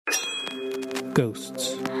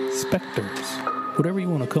Ghosts, specters, whatever you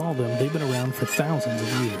want to call them, they've been around for thousands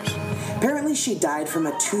of years. Apparently she died from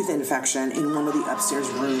a tooth infection in one of the upstairs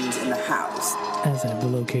rooms in the house. As have the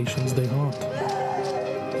locations they haunt.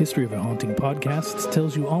 History of a Haunting podcast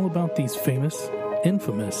tells you all about these famous,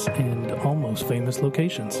 infamous, and almost famous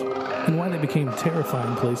locations, and why they became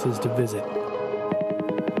terrifying places to visit.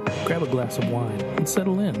 Grab a glass of wine and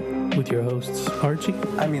settle in with your hosts, Archie.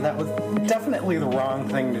 I mean, that was definitely the wrong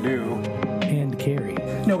thing to do. And Carrie.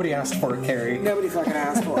 Nobody asked for it, Carrie. Nobody fucking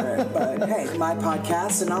asked for it, but hey, my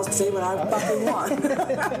podcast, and I'll say what I fucking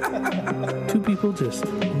want. Two people just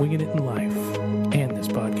winging it in life and this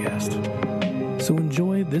podcast. So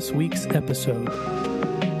enjoy this week's episode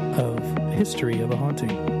of History of a Haunting.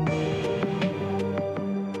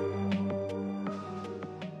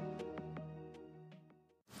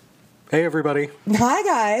 Hey, everybody. Hi,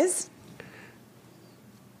 guys.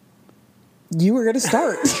 You were going to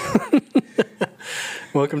start.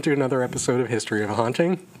 Welcome to another episode of History of a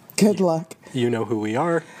Haunting. Good luck. You know who we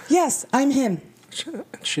are. Yes, I'm him.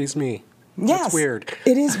 She's me. Yes. That's weird.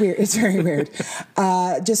 It is weird. It's very weird.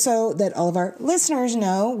 Just so that all of our listeners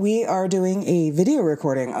know, we are doing a video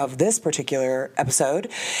recording of this particular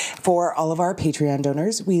episode for all of our Patreon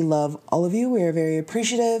donors. We love all of you. We are very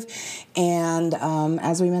appreciative. And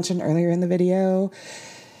as we mentioned earlier in the video,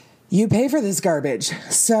 you pay for this garbage.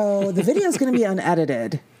 So the video is going to be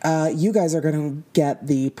unedited. You guys are going to get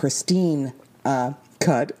the pristine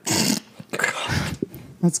cut.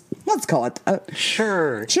 Let's call it.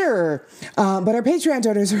 Sure. But our Patreon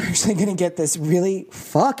donors are actually going to get this really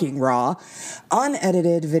fucking raw,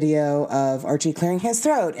 unedited video of Archie clearing his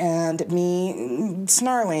throat and me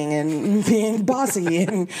snarling and being bossy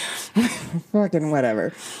and fucking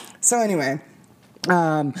whatever. So anyway.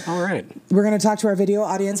 All right. We're going to talk to our video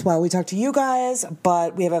audience while we talk to you guys,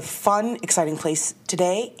 but we have a fun, exciting place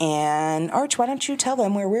today. And Arch, why don't you tell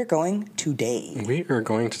them where we're going today? We are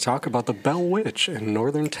going to talk about the Bell Witch in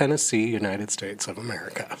northern Tennessee, United States of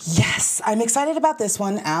America. Yes, I'm excited about this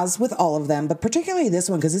one, as with all of them, but particularly this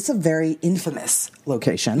one because it's a very infamous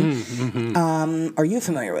location. Mm-hmm. Are you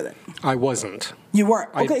familiar with it? I wasn't. You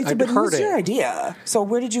weren't? Okay, I'd but heard what's your it. idea? So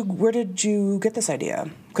where did you get this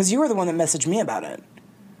idea? Because you were the one that messaged me about it.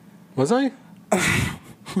 Was I?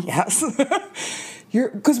 Yes.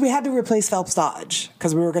 Because we had to replace Phelps Dodge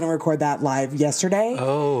because we were going to record that live yesterday.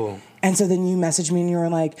 Oh. And so then you messaged me and you were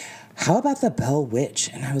like, how about the Bell Witch?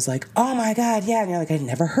 And I was like, oh my God, yeah. And you're like, I'd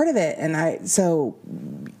never heard of it. So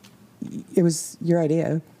it was your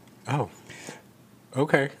idea. Oh.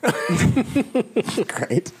 Okay.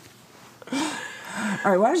 Great.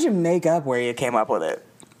 All right, why don't you make up where you came up with it?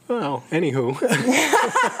 Well, anywho.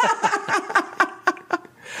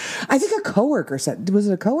 I think a coworker said, was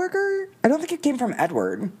it a coworker? I don't think it came from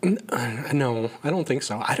Edward. No, I don't think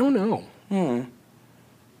so. I don't know.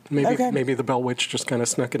 Maybe the Bell Witch just kind of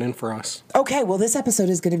snuck it in for us. Okay, well, this episode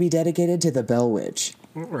is going to be dedicated to the Bell Witch.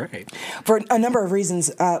 All right. For a number of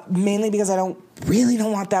reasons, mainly because I don't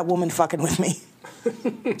want that woman fucking with me.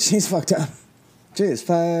 She's fucked up. She is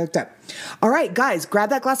fucked up. All right, guys, grab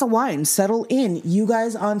that glass of wine. Settle in. You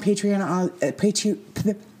guys on Patreon,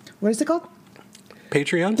 what is it called?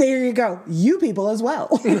 Patreon? There you go. You people as well.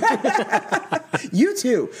 You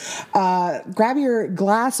too. Grab your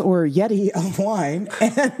glass or Yeti of wine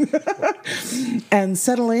and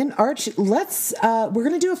settle in. Arch, we're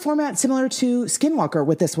going to do a format similar to Skinwalker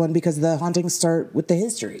with this one because the hauntings start with the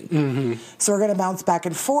history. Mm-hmm. So we're going to bounce back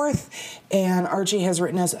and forth. And Archie has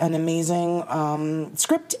written us an amazing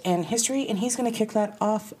script and history, and he's going to kick that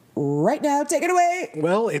off right now. Take it away.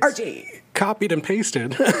 Well, it's Archie. Copied and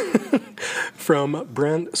pasted from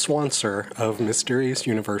Brent Swanser of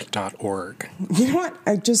MysteriousUniverse.org. You know what?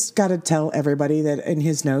 I just got to tell everybody that in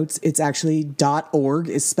his notes, it's actually .org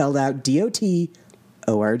is spelled out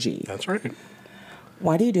DOTORG. That's right.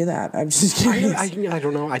 Why do you do that? I'm just curious. I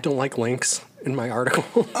don't know. I don't like links in my article.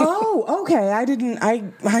 Oh, okay.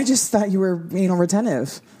 I just thought you were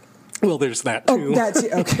retentive. Well, there's that too. Oh, that too.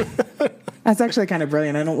 Okay. That's actually kind of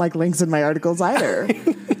brilliant. I don't like links in my articles either.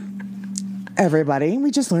 Everybody,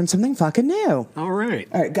 we just learned something fucking new. All right.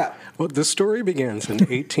 All right, go. Well, the story begins in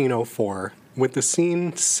 1804 with the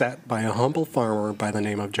scene set by a humble farmer by the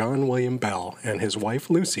name of John William Bell and his wife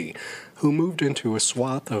Lucy, who moved into a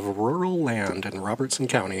swath of rural land in Robertson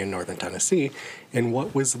County in northern Tennessee in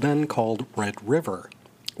what was then called Red River,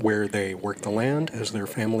 where they worked the land as their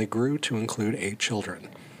family grew to include 8 children.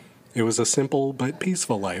 It was a simple but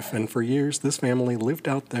peaceful life, and for years this family lived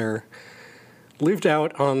out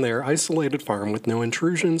on their isolated farm with no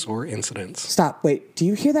intrusions or incidents. Stop. Wait, do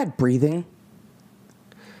you hear that breathing?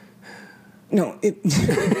 No,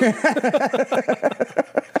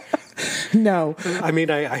 No. I mean,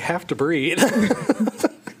 I have to breathe.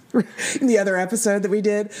 In the other episode that we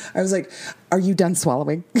did, I was like, "Are you done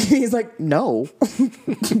swallowing?" He's like, "No."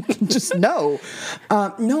 Just no.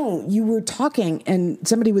 No, you were talking and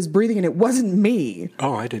somebody was breathing and it wasn't me.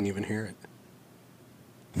 Oh, I didn't even hear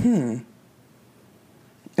it.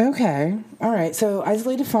 Okay. All right. So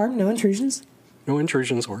isolated farm, no intrusions? No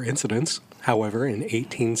intrusions or incidents. However, in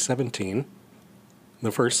 1817,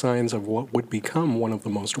 the first signs of what would become one of the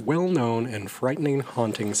most well-known and frightening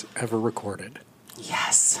hauntings ever recorded.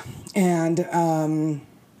 Yes. And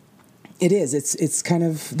it is. It's kind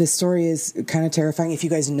of, this story is kind of terrifying. If you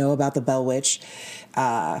guys know about the Bell Witch,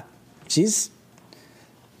 she's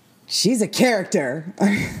a character.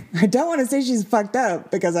 I don't want to say she's fucked up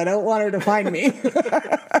because I don't want her to find me.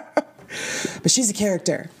 But she's a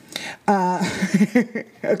character.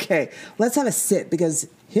 Okay, let's have a sip because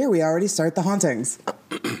here we already start the hauntings.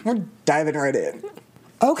 We're diving right in.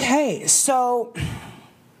 Okay, so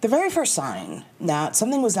the very first sign that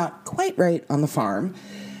something was not quite right on the farm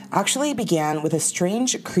actually began with a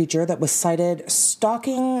strange creature that was sighted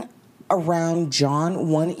stalking around John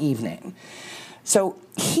one evening. So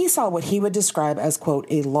he saw what he would describe as, quote,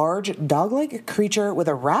 a large dog-like creature with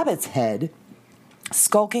a rabbit's head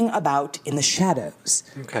skulking about in the shadows.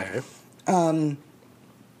 Okay.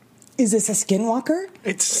 Is this a skinwalker?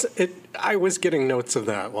 I was getting notes of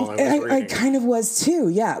that while I was reading. I kind of was too,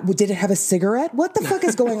 yeah. Did it have a cigarette? What the fuck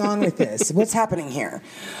is going on with this? What's happening here?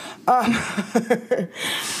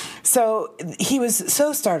 So he was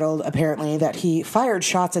so startled, apparently, that he fired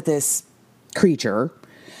shots at this creature,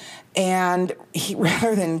 and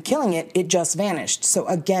rather than killing it, it just vanished. So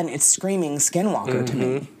again, it's screaming skinwalker to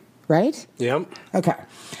me, right? Yep. Okay.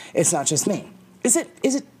 It's not just me. Is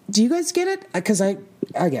it, do you guys get it? Because I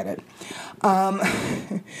get it.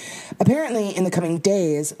 Apparently, in the coming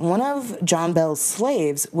days, one of John Bell's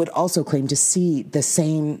slaves would also claim to see the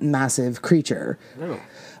same massive creature.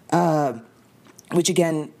 Oh. Which,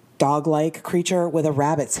 again, dog-like creature with a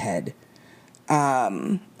rabbit's head.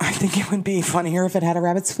 I think it would be funnier if it had a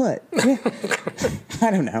rabbit's foot. I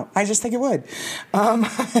don't know. I just think it would.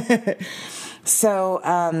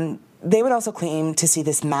 So they would also claim to see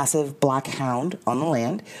this massive black hound on the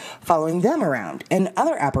land following them around. And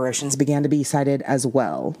other apparitions began to be sighted as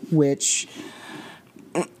well, which...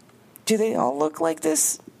 Do they all look like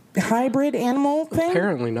this hybrid animal thing?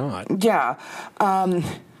 Apparently not. Yeah.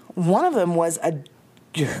 One of them was a...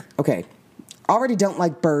 Okay. Already don't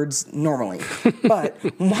like birds normally. But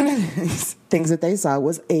one of these things that they saw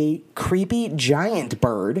was a creepy giant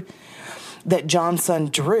bird that John's son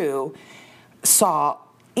Drew saw,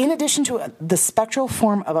 in addition to the spectral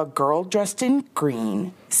form of a girl dressed in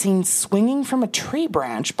green, seen swinging from a tree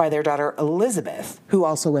branch by their daughter Elizabeth, who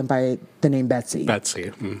also went by the name Betsy.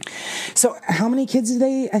 Betsy. So how many kids did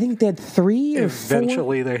they? I think they had 3 or 4.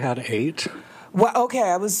 Eventually they had 8. Well, okay,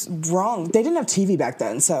 I was wrong. They didn't have TV back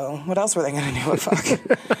then, so what else were they going to do with fuck?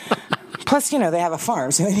 Plus, they have a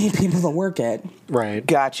farm, so they need people to work it. Right.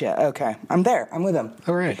 Gotcha. Okay. I'm there. I'm with them.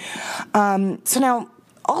 All right. So now,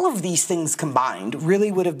 all of these things combined really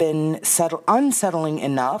would have been unsettling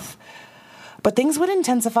enough, but things would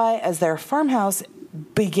intensify as their farmhouse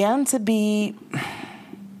began to be...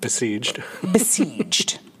 Besieged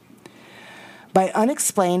by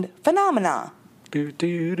unexplained phenomena.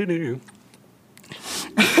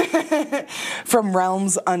 From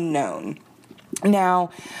realms unknown. Now,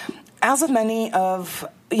 as with many of,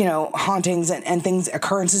 hauntings and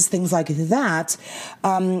occurrences, things like that,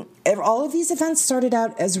 all of these events started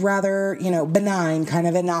out as rather, benign, kind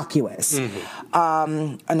of innocuous.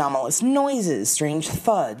 Anomalous noises, strange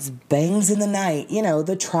thuds, bangs in the night,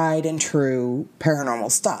 the tried and true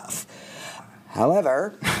paranormal stuff.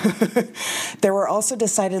 However, there were also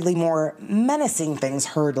decidedly more menacing things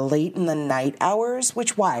heard late in the night hours,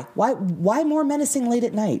 which why? Why more menacing late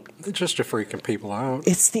at night? Just to freaking people out.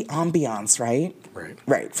 It's the ambiance, right? Right.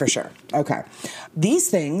 Right, for sure. Okay. These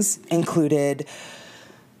things included...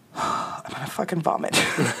 I'm going to fucking vomit.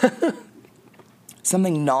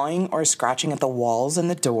 Something gnawing or scratching at the walls and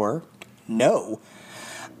the door. No.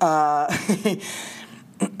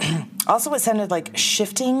 Also, it sounded like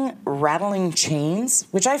shifting, rattling chains,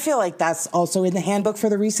 which I feel like that's also in the handbook for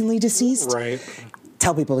the recently deceased. Right.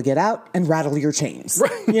 Tell people to get out and rattle your chains.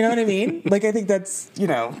 Right. You know what I mean? Like, I think that's,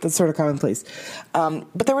 that's sort of commonplace.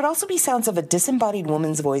 But there would also be sounds of a disembodied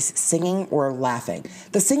woman's voice singing or laughing.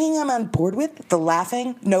 The singing I'm on board with, the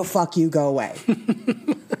laughing, no, fuck you, go away.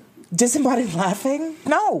 Disembodied laughing?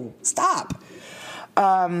 No, stop.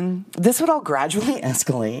 This would all gradually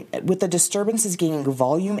escalate, with the disturbances gaining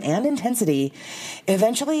volume and intensity,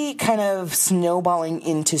 eventually kind of snowballing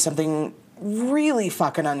into something really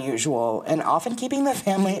fucking unusual and often keeping the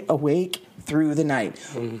family awake through the night.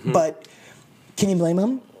 Mm-hmm. But can you blame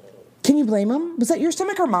them? Can you blame them? Was that your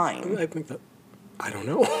stomach or mine? I think that... I don't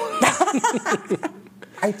know.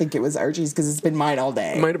 I think it was Archie's because it's been mine all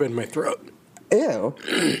day. It might have been my throat. Ew.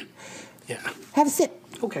 Yeah. Have a sip.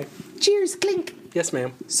 Okay. Cheers. Clink. Yes,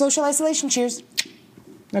 ma'am. Social isolation. Cheers.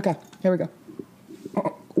 Okay. Here we go.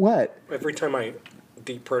 Oh, what? Every time I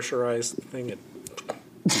depressurize the thing, it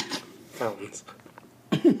fountains.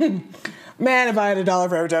 Man, if I had $1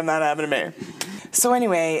 for every time that happened to me. So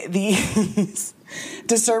anyway, these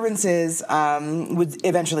disturbances would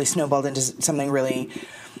eventually snowball into something really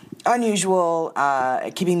unusual,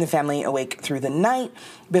 keeping the family awake through the night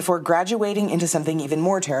before graduating into something even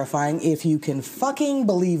more terrifying, if you can fucking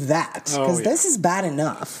believe that. Because this is bad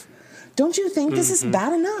enough. Don't you think this is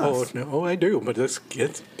bad enough? Oh, no, I do, but this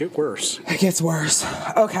gets worse. It gets worse.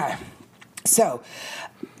 Okay. So,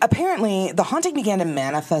 apparently, the haunting began to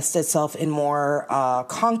manifest itself in more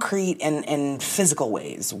concrete and physical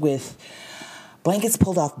ways, with blankets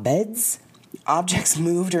pulled off beds, objects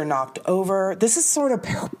moved or knocked over. This is sort of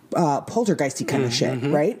poltergeisty kind of shit,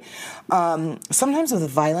 right? Sometimes with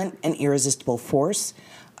violent and irresistible force.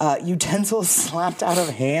 Utensils slapped out of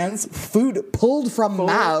hands, food pulled from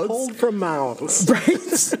mouths. Pulled from mouths.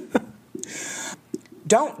 Right?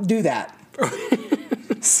 Don't do that.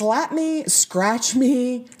 Slap me, scratch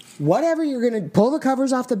me, whatever you're going to pull the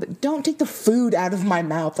covers off don't take the food out of my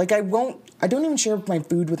mouth. Like I don't even share my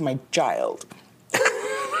food with my child.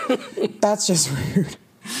 That's just rude.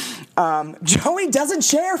 Joey doesn't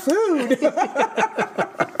share food.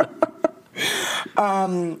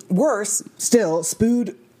 Worse still,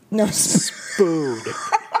 spood.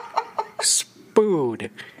 Spood.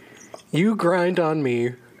 You grind on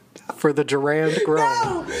me for the Durand groan.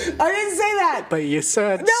 No, I didn't say that. But you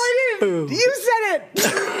said no, I didn't. spood. You said it.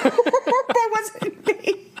 That wasn't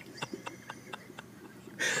me.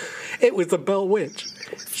 It was the Bell Witch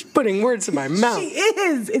putting words in my mouth. She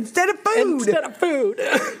is instead of food.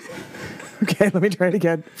 Okay, let me try it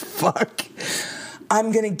again. Fuck.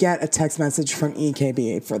 I'm gonna get a text message from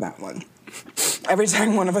EKBA for that one. Every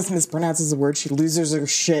time one of us mispronounces a word, she loses her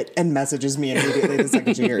shit and messages me immediately the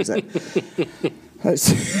second she hears it.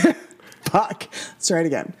 Fuck. Let's try it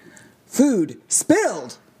again. Food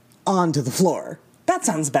spilled onto the floor. That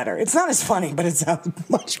sounds better. It's not as funny, but it sounds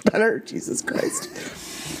much better. Jesus Christ.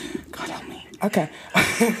 God help me. Okay.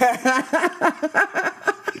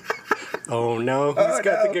 Oh no, he's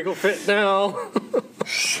got the giggle fit now.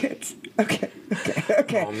 Shit. Okay.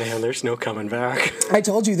 Oh man, there's no coming back. I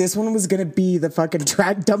told you this one was going to be the fucking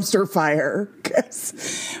track dumpster fire.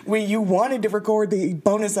 Because you wanted to record the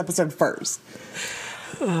bonus episode first.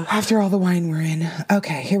 After all the wine we're in.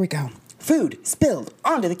 Okay, here we go. Food spilled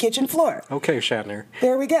onto the kitchen floor. Okay, Shatner.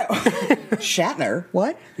 There we go. Shatner?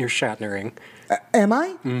 What? You're Shatnering. Am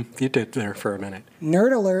I? You did there for a minute.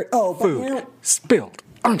 Nerd alert. Oh, but Food spilled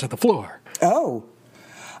onto the floor. Oh.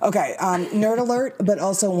 Okay, nerd alert, but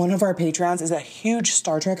also one of our patrons is a huge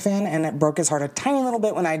Star Trek fan, and it broke his heart a tiny little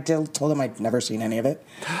bit when I told him I'd never seen any of it.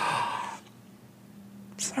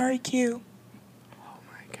 Sorry, Q. Oh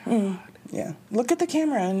my God. Yeah. Look at the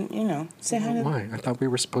camera and, say hi to... Why? I thought we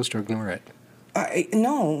were supposed to ignore it.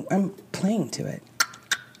 No, I'm playing to it.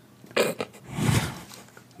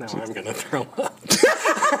 Now I'm going to throw up.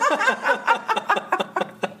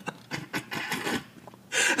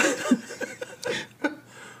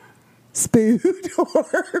 Spood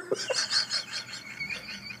or...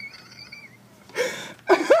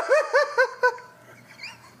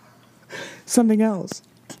 something else.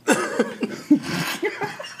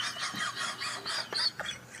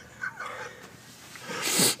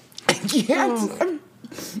 I can't.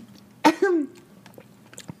 I'm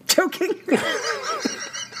choking.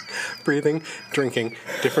 Breathing, drinking,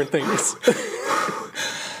 different things.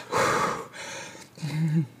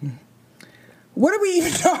 What are we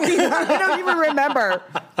even talking about? I don't even remember.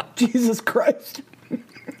 Jesus Christ.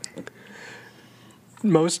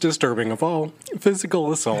 Most disturbing of all,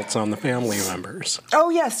 physical assaults on the family members. Oh,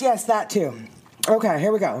 yes, that too. Okay,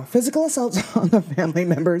 here we go. Physical assaults on the family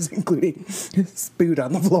members, including spood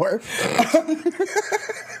on the floor.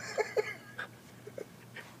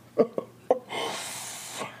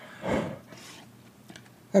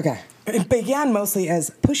 Okay. It began mostly as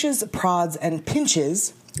pushes, prods, and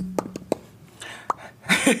pinches.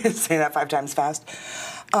 Say that 5 times fast.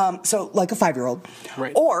 So, like a 5-year-old.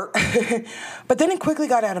 Right. Or, but then it quickly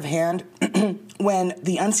got out of hand when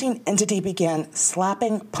the unseen entity began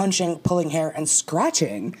slapping, punching, pulling hair, and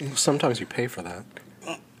scratching. Sometimes you pay for that.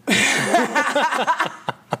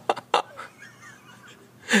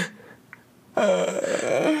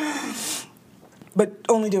 But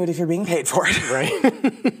only do it if you're being paid for it. Right.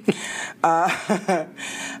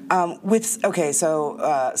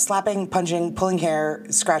 Slapping, punching, pulling hair,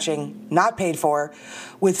 scratching, not paid for,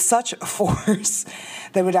 with such force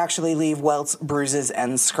that would actually leave welts, bruises,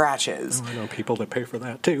 and scratches. Oh, I know people that pay for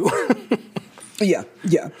that too. Yeah.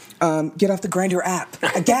 Get off the Grindr app.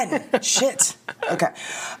 Again. Shit. Okay.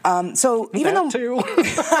 So even that though... too.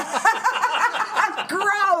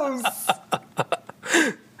 Gross!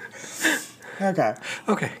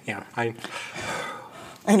 Okay, yeah. I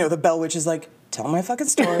know the Bell Witch is like, tell my fucking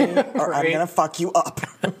story or Right. I'm gonna fuck you up.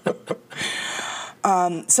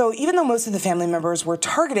 So even though most of the family members were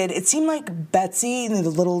targeted, it seemed like Betsy, the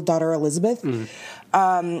little daughter Elizabeth,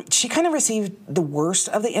 she kind of received the worst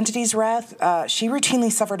of the entity's wrath. She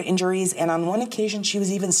routinely suffered injuries, and on one occasion she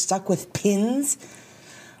was even stuck with pins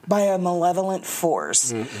by a malevolent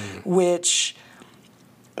force, which,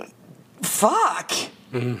 fuck.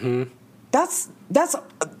 Mm-hmm. That's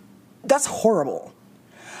horrible.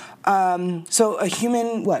 So a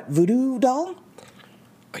human, voodoo doll?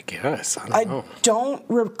 I guess. I don't know. I don't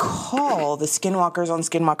recall the Skinwalkers on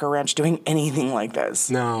Skinwalker Ranch doing anything like this.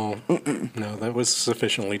 No. No, that was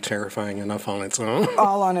sufficiently terrifying enough on its own.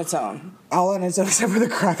 All on its own. All on its own, except for the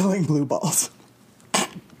crackling blue balls.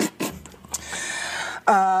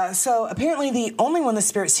 So apparently the only one the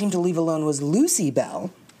spirit seemed to leave alone was Lucy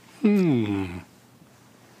Bell.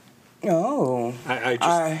 Oh.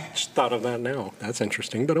 I just thought of that now. That's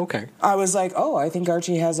interesting, but okay. I was like, I think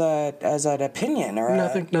Archie has an opinion or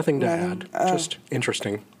Nothing to add. Just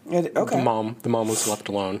interesting. Okay. The mom was left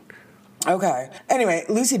alone. Okay. Anyway,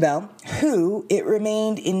 Lucy Bell, who it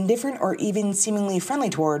remained indifferent or even seemingly friendly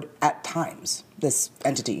toward at times, this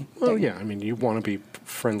entity. Well, yeah, I mean, you want to be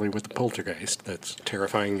friendly with the poltergeist that's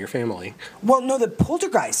terrifying your family. Well, no, the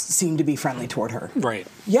poltergeist seemed to be friendly toward her. Right.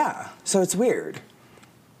 Yeah, so it's weird.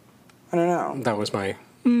 I don't know. That was my,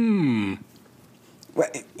 Well,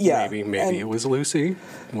 yeah. Maybe it was Lucy.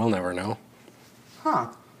 We'll never know. Huh.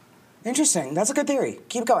 Interesting. That's a good theory.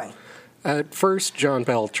 Keep going. At first, John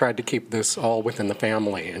Bell tried to keep this all within the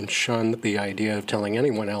family and shunned the idea of telling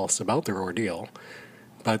anyone else about their ordeal.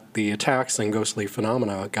 But the attacks and ghostly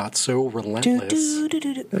phenomena got so relentless.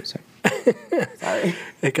 Oh, sorry. Sorry.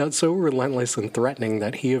 It got so relentless and threatening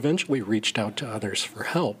that he eventually reached out to others for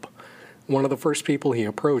help. One of the first people he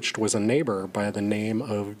approached was a neighbor by the name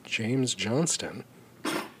of James Johnston.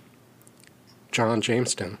 John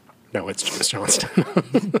Jameston. No, it's James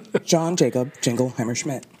Johnston. John Jacob Jingleheimer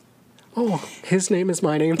Schmidt. Oh, his name is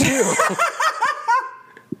my name too.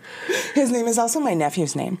 His name is also my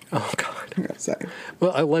nephew's name. Oh, God. Sorry.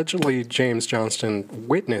 Well, allegedly, James Johnston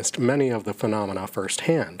witnessed many of the phenomena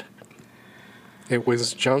firsthand. It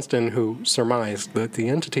was Johnston who surmised that the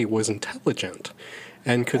entity was intelligent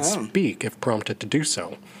and could speak if prompted to do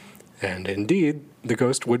so. And indeed, the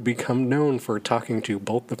ghost would become known for talking to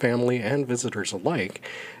both the family and visitors alike.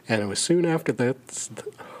 And it was soon after this...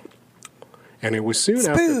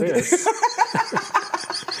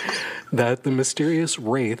 that the mysterious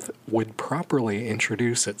wraith would properly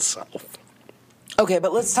introduce itself. Okay,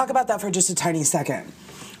 but let's talk about that for just a tiny second.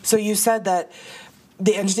 So you said that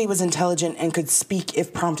the entity was intelligent and could speak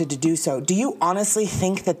if prompted to do so. Do you honestly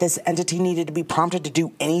think that this entity needed to be prompted to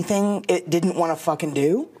do anything it didn't want to fucking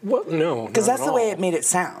do? Well, no. Because that's the way it made it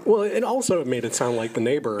sound. Well, it also made it sound like the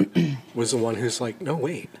neighbor was the one who's like, no,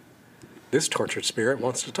 wait. This tortured spirit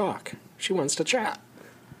wants to talk. She wants to chat.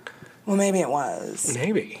 Well, maybe it was.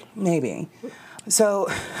 Maybe. So,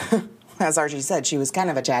 as Archie said, she was kind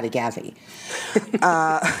of a chatty Cathy.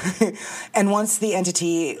 And once the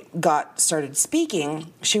entity started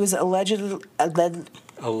speaking, she was allegedly...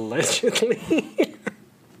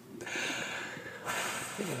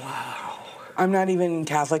 Wow. I'm not even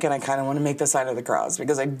Catholic, and I kind of want to make the sign of the cross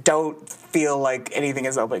because I don't feel like anything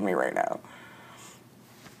is helping me right now.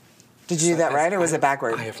 Did you do that right, or was it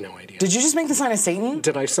backward? I have no idea. Did you just make the sign of Satan?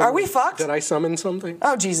 Did I summon? Are we fucked? Did I summon something?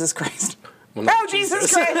 Oh, Jesus Christ. Well, not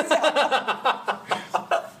Jesus Christ.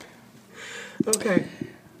 Okay.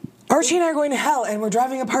 Archie and I are going to hell, and we're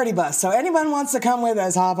driving a party bus, so anyone wants to come with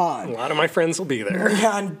us, hop on. A lot of my friends will be there.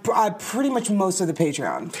 Yeah, and pretty much most of the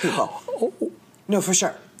Patreon people. Oh. No, for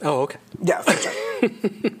sure. Oh, okay. Yeah, for sure.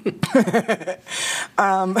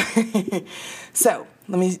 So,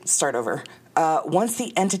 let me start over. Once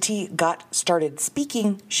the entity started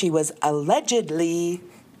speaking, she was allegedly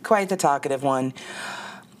quite the talkative one.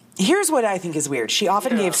 Here's what I think is weird. She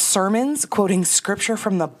often gave sermons quoting scripture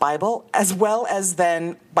from the Bible, as well as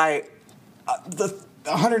then by the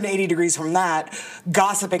 180 degrees from that,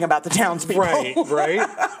 gossiping about the townspeople. Right.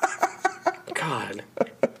 God.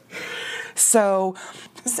 So,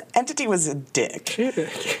 entity was a dick.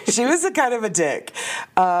 She was a kind of a dick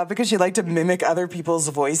because she liked to mimic other people's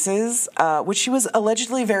voices, which she was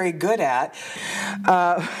allegedly very good at.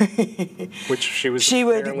 Which she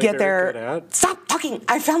would get very good at. Stop talking!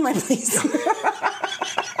 I found my place.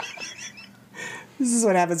 This is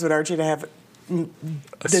what happens when Archie and I have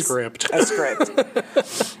a script.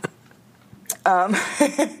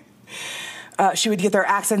 She would get their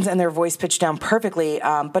accents and their voice pitched down perfectly.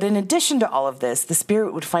 But in addition to all of this, the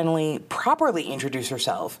spirit would finally properly introduce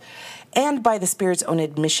herself. And by the spirit's own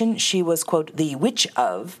admission, she was, quote, the witch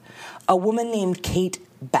of a woman named Kate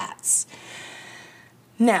Batts.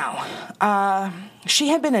 Now, she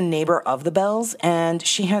had been a neighbor of the Bells, and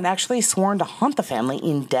she had actually sworn to haunt the family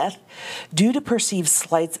in death due to perceived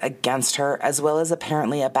slights against her, as well as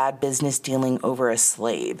apparently a bad business dealing over a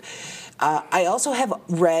slave. I also have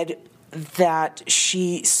read that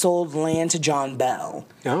she sold land to John Bell.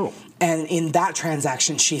 Oh. And in that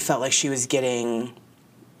transaction, she felt like she was getting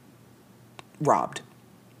robbed.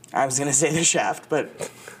 I was going to say the shaft, but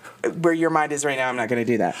where your mind is right now, I'm not going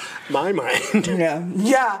to do that. My mind.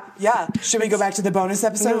 Yeah. Should we go back to the bonus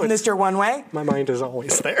episode, Mr. One Way? My mind is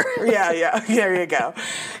always there. Yeah. There you go.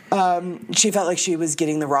 She felt like she was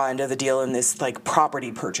getting the raw end of the deal in this like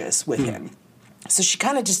property purchase with him. So she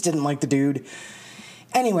kind of just didn't like the dude.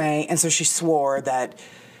 Anyway, and so she swore that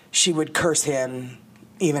she would curse him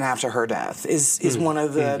even after her death, is one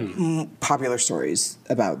of the popular stories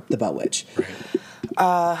about the Bell Witch.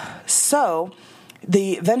 Right. So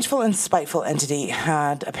the vengeful and spiteful entity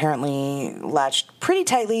had apparently latched pretty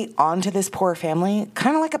tightly onto this poor family,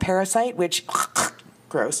 kind of like a parasite, which...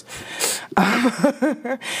 gross.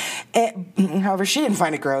 However, she didn't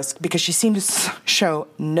find it gross because she seemed to show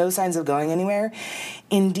no signs of going anywhere.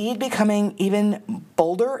 Indeed, becoming even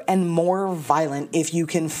bolder and more violent, if you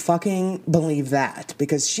can fucking believe that,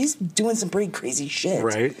 because she's doing some pretty crazy shit.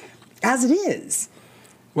 Right. As it is.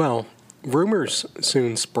 Well, rumors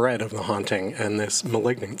soon spread of the haunting and this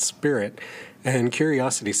malignant spirit, and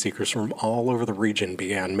curiosity seekers from all over the region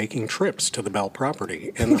began making trips to the Bell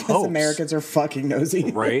property in the hopes... Americans are fucking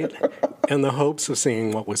nosy. Right? In the hopes of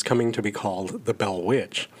seeing what was coming to be called the Bell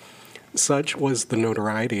Witch. Such was the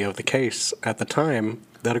notoriety of the case at the time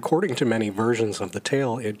that, according to many versions of the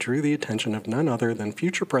tale, it drew the attention of none other than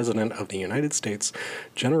future President of the United States,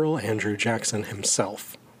 General Andrew Jackson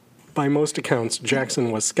himself. By most accounts,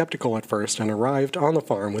 Jackson was skeptical at first and arrived on the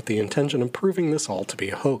farm with the intention of proving this all to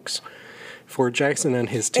be a hoax. For Jackson and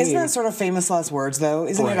his team... Isn't that sort of famous last words, though?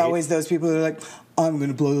 Isn't Right. it always those people who are like, I'm going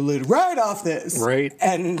to blow the lid right off this? Right.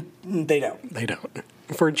 And they don't. They don't.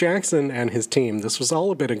 For Jackson and his team, this was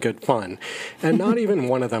all a bit of good fun, and not even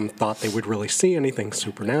one of them thought they would really see anything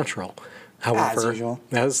supernatural. However, As usual.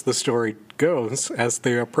 as the story goes, as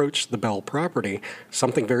they approached the Bell property,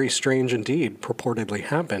 something very strange indeed purportedly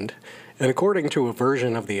happened. And according to a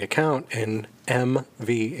version of the account in M.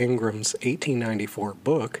 V. Ingram's 1894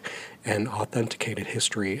 book, An Authenticated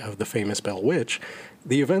History of the Famous Bell Witch,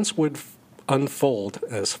 the events would unfold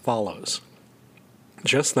as follows.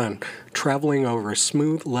 Just then, traveling over a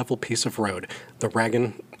smooth, level piece of road, the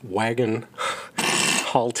wagon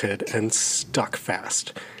halted and stuck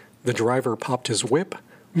fast. The driver popped his whip,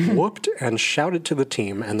 whooped, and shouted to the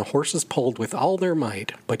team, and the horses pulled with all their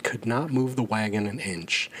might, but could not move the wagon an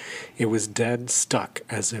inch. It was dead stuck,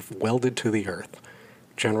 as if welded to the earth.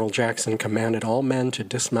 General Jackson commanded all men to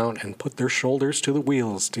dismount and put their shoulders to the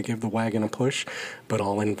wheels to give the wagon a push, but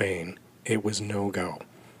all in vain. It was no go.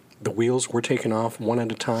 The wheels were taken off one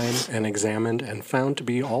at a time and examined and found to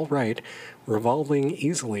be all right, revolving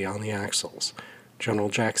easily on the axles. General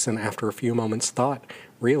Jackson, after a few moments' thought,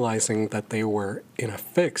 realizing that they were in a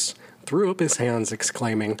fix, threw up his hands,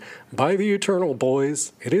 exclaiming, "By the eternal,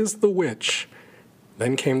 boys, it is the witch!"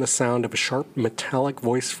 Then came the sound of a sharp metallic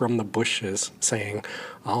voice from the bushes, saying,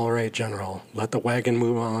 "All right, General, let the wagon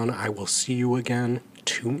move on. I will see you again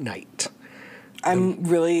tonight." I'm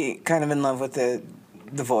really kind of in love with the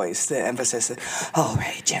voice, the emphasis. All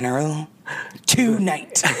right, General,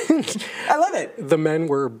 tonight. I love it. The men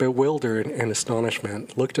were bewildered in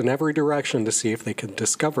astonishment, looked in every direction to see if they could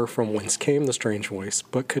discover from whence came the strange voice,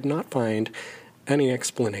 but could not find any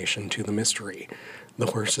explanation to the mystery.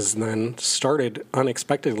 The horses then started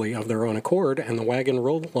unexpectedly of their own accord, and the wagon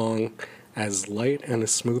rolled along as light and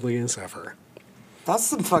as smoothly as ever. That's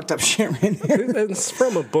some fucked up shit right there. It's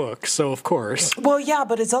from a book, so of course. Well, yeah,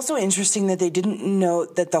 but it's also interesting that they didn't know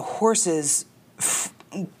that the horses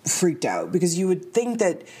freaked out, because you would think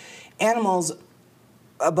that animals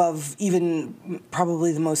above even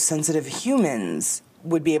probably the most sensitive humans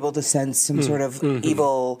would be able to sense some sort of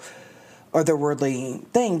evil otherworldly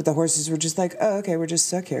thing, but the horses were just like, oh, okay, we're just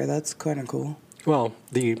stuck here. That's kind of cool. Well,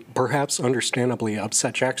 the perhaps understandably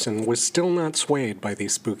upset Jackson was still not swayed by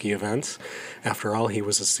these spooky events. After all, he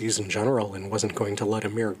was a seasoned general and wasn't going to let a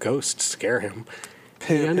mere ghost scare him.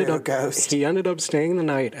 He ended up staying the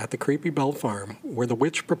night at the Creepy Bell farm, where the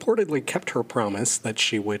witch purportedly kept her promise that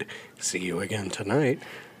she would see you again tonight.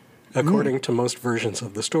 According to most versions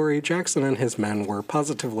of the story, Jackson and his men were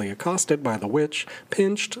positively accosted by the witch,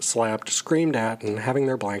 pinched, slapped, screamed at, and having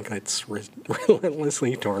their blankets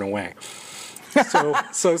relentlessly torn away.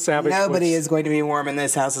 So savage. Nobody is going to be warm in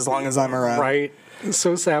this house as long as I'm around. Right.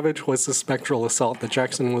 So savage was the spectral assault that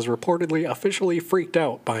Jackson was reportedly officially freaked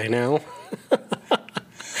out by now.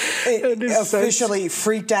 Officially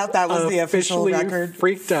freaked out? That was the official record?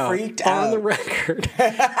 Freaked out. On the record.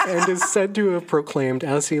 And is said to have proclaimed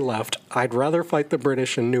as he left, "I'd rather fight the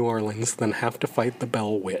British in New Orleans than have to fight the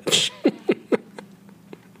Bell Witch."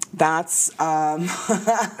 That's fucking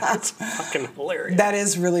hilarious. That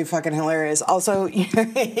is really fucking hilarious. Also,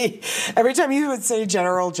 every time you would say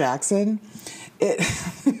General Jackson, it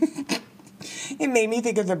made me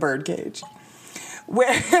think of the birdcage,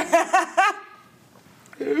 where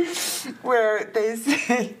they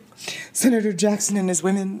say Senator Jackson and his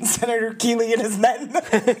women, Senator Keeley and his men.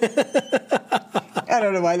 I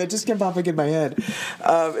don't know why, that just kept popping in my head,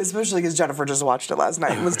 especially because Jennifer just watched it last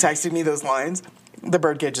night and was texting me those lines. The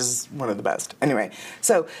birdcage is one of the best. Anyway,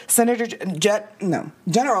 so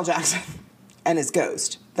General Jackson and his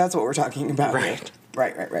ghost. That's what we're talking about. Right.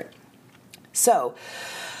 Right. So,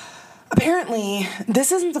 apparently,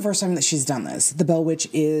 this isn't the first time that she's done this. The Bell Witch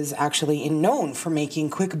is actually known for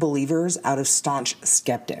making quick believers out of staunch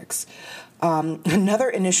skeptics. Another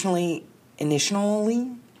initially,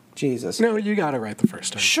 Jesus. No, you got it right the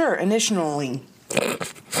first time. Sure, initially.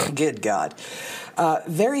 Good God.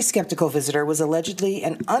 Very skeptical visitor was allegedly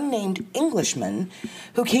an unnamed Englishman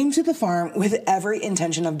who came to the farm with every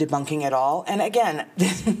intention of debunking it all. And again,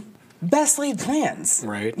 best laid plans.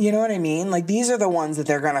 Right. You know what I mean? Like, these are the ones that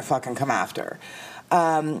they're going to fucking come after.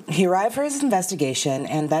 He arrived for his investigation,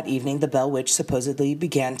 and that evening the Bell Witch supposedly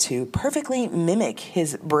began to perfectly mimic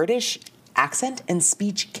his British accent and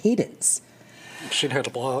speech cadence. She'd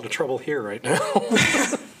have a lot of trouble here right now.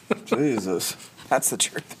 Jesus. That's the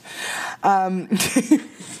truth.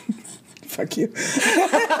 Fuck you.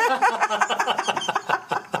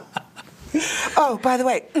 Oh, by the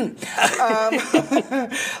way,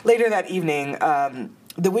 later that evening,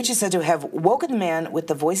 the witch is said to have woken the man with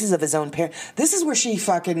the voices of his own parents. This is where she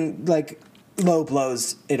fucking, low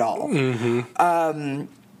blows it all. Mm-hmm.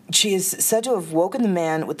 She is said to have woken the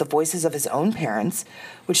man with the voices of his own parents,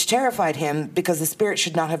 which terrified him because the spirit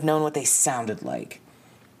should not have known what they sounded like.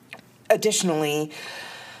 Additionally,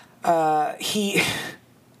 he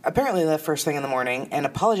apparently left first thing in the morning and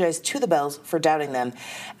apologized to the Bells for doubting them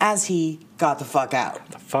as he got the fuck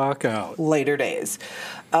out. Later days.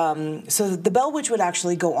 So the Bell Witch would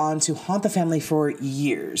actually go on to haunt the family for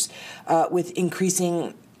years, with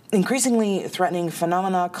increasingly threatening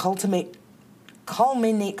phenomena culminating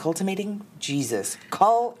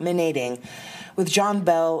with John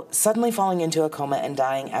Bell suddenly falling into a coma and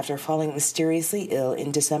dying after falling mysteriously ill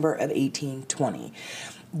in December of 1820.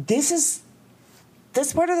 This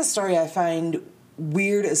part of the story I find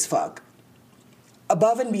weird as fuck.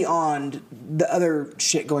 Above and beyond the other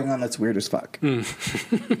shit going on that's weird as fuck.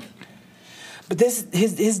 But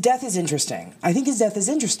his death is interesting. I think his death is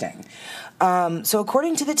interesting. So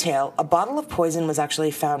according to the tale, a bottle of poison was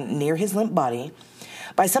actually found near his limp body,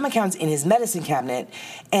 by some accounts in his medicine cabinet,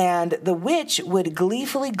 and the witch would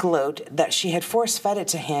gleefully gloat that she had force-fed it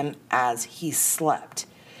to him as he slept.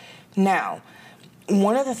 Now,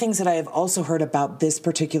 one of the things that I have also heard about this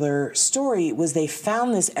particular story was they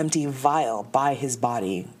found this empty vial by his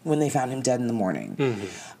body when they found him dead in the morning.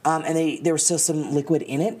 Mm-hmm. And there was still some liquid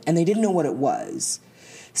in it, and they didn't know what it was.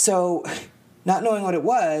 So, not knowing what it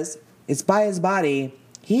was, it's by his body,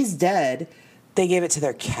 he's dead. They gave it to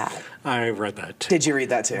their cat. I read that too. Did you read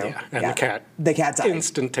that too? Yeah, and the cat died.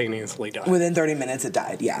 Instantaneously died. Within 30 minutes it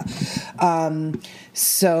died, yeah.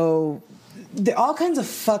 So there are all kinds of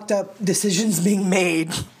fucked up decisions being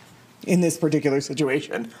made in this particular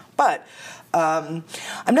situation. But I'm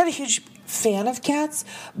not a huge fan of cats,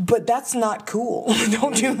 but that's not cool.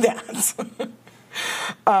 Don't do that.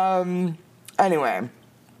 Anyway.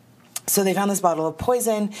 So they found this bottle of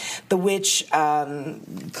poison. The witch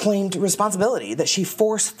claimed responsibility that she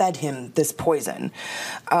force-fed him this poison.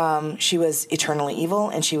 She was eternally evil,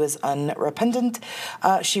 and she was unrepentant.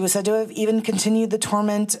 She was said to have even continued the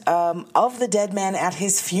torment of the dead man at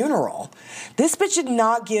his funeral. This bitch did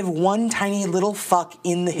not give one tiny little fuck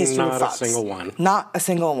in the history of fucks. Not a single one. Not a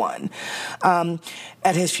single one.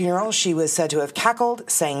 At his funeral, she was said to have cackled,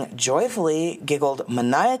 sang joyfully, giggled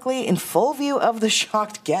maniacally in full view of the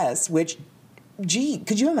shocked guests, which, gee,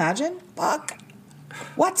 could you imagine? Fuck.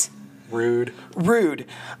 What? Rude.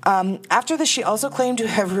 After this, she also claimed to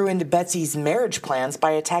have ruined Betsy's marriage plans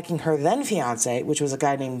by attacking her then-fiancé, which was a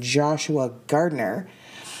guy named Joshua Gardner,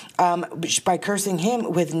 by cursing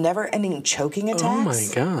him with never-ending choking attacks. Oh, my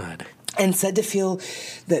God. And said to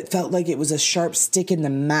felt like it was a sharp stick in the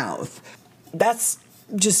mouth. That's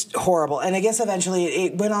just horrible. And I guess eventually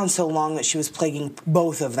it went on so long that she was plaguing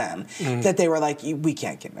both of them that they were like, we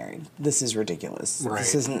can't get married. This is ridiculous. Right.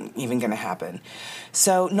 This isn't even going to happen.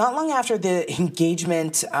 So not long after the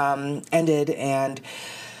engagement ended and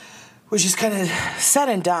was just kind of said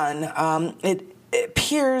and done, it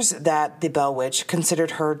appears that the Bell Witch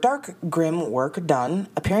considered her dark, grim work done,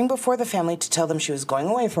 appearing before the family to tell them she was going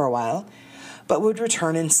away for a while, but would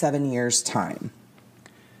return in 7 years' time.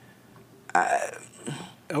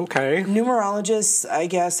 Okay. Numerologists, I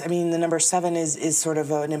guess. I mean, the number 7 is sort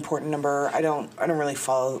of an important number. I don't really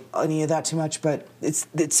follow any of that too much, but it's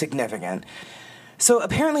significant. So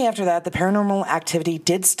apparently, after that, the paranormal activity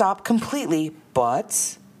did stop completely,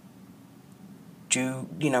 but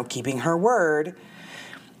keeping her word,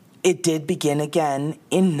 it did begin again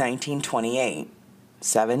in 1928,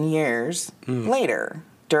 7 years later.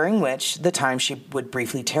 During which the time she would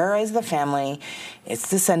briefly terrorize the family, its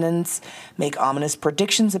descendants, make ominous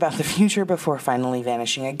predictions about the future before finally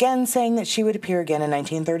vanishing again, saying that she would appear again in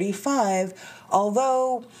 1935,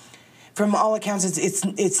 although from all accounts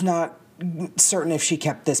it's not certain if she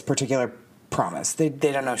kept this particular promise. They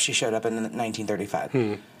don't know if she showed up in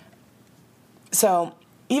 1935. So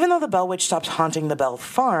even though the Bell Witch stopped haunting the Bell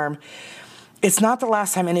Farm, it's not the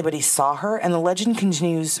last time anybody saw her, and the legend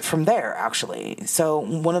continues from there, actually. So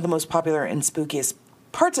one of the most popular and spookiest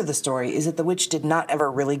parts of the story is that the witch did not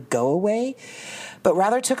ever really go away, but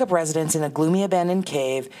rather took up residence in a gloomy abandoned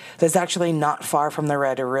cave that's actually not far from the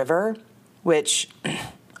Red River, which,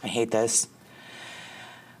 I hate this,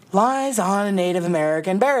 lies on a Native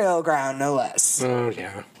American burial ground, no less. Oh,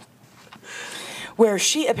 yeah. Where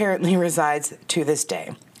she apparently resides to this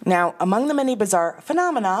day. Now, among the many bizarre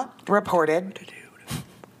phenomena reported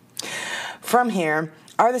from here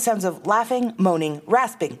are the sounds of laughing, moaning,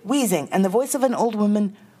 rasping, wheezing, and the voice of an old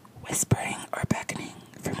woman whispering or beckoning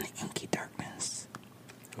from the inky darkness.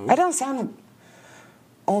 Ooh. I don't sound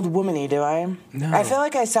old womany, do I? No. I feel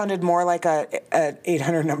like I sounded more like a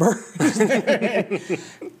 800 number.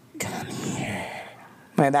 Come here.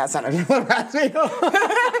 Wait, that sounded a little raspy.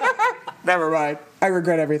 Never mind. I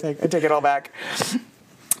regret everything. I take it all back.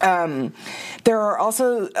 There are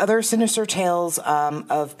also other sinister tales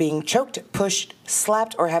of being choked, pushed,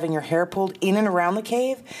 slapped, or having your hair pulled in and around the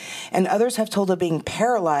cave. And others have told of being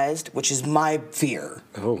paralyzed, which is my fear.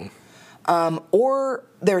 Oh. Or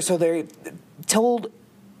they're told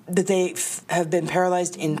that they have been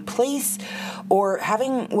paralyzed in place or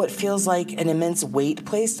having what feels like an immense weight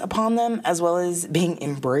placed upon them, as well as being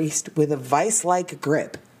embraced with a vice-like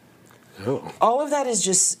grip. Oh. All of that is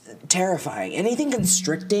just terrifying. Anything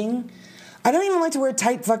constricting. I don't even like to wear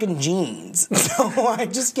tight fucking jeans, so I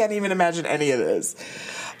just can't even imagine any of this.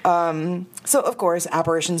 So, of course,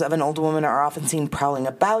 apparitions of an old woman are often seen prowling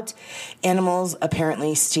about. Animals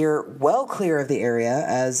apparently steer well clear of the area,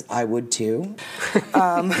 as I would too.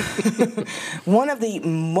 One of the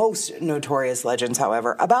most notorious legends,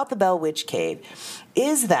 however, about the Bell Witch Cave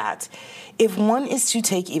is that if one is to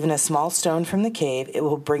take even a small stone from the cave, it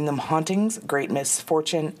will bring them hauntings, great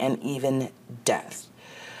misfortune, and even death.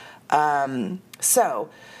 So,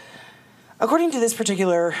 according to this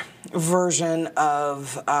particular version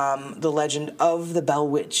of the legend of the Bell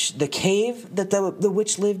Witch, the cave that the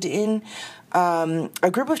witch lived in, a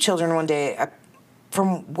group of children one day,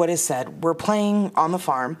 from what is said, were playing on the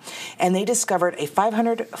farm, and they discovered a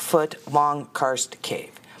 500-foot-long karst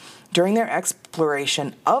cave. During their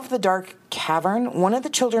exploration of the dark cavern, one of the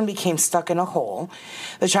children became stuck in a hole.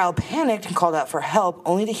 The child panicked and called out for help,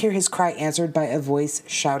 only to hear his cry answered by a voice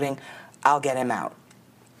shouting, "I'll get him out."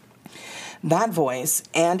 That voice,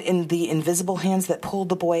 and in the invisible hands that pulled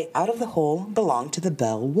the boy out of the hole, belonged to the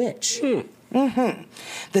Bell Witch.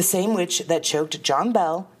 The same witch that choked John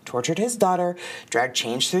Bell, tortured his daughter, dragged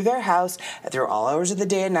chains through their house through all hours of the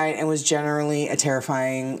day and night, and was generally a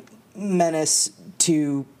terrifying menace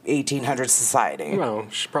to 1800s society. Well,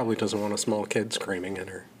 she probably doesn't want a small kid screaming in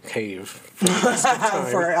her cave for the rest of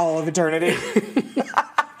time. For all of eternity.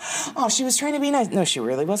 Oh, she was trying to be nice. No, she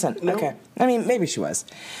really wasn't. No. Okay. I mean, maybe she was.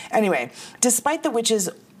 Anyway, despite the witch's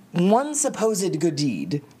one supposed good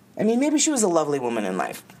deed, I mean, maybe she was a lovely woman in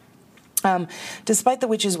life. Despite the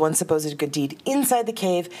witch's one supposed good deed inside the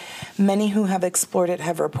cave, many who have explored it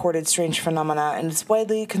have reported strange phenomena, and it's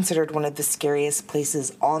widely considered one of the scariest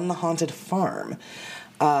places on the haunted farm.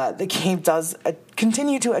 The cave does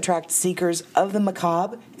continue to attract seekers of the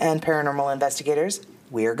macabre and paranormal investigators.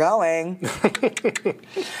 We're going.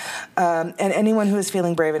 And anyone who is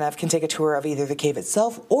feeling brave enough can take a tour of either the cave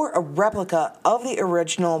itself or a replica of the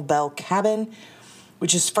original Bell cabin,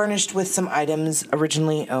 which is furnished with some items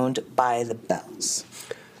originally owned by the Bells.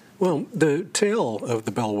 Well, the tale of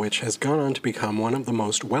the Bell Witch has gone on to become one of the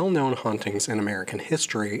most well-known hauntings in American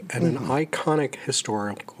history and an iconic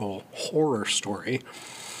historical horror story.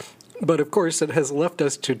 But, of course, it has left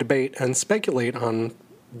us to debate and speculate on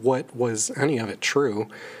what was any of it true,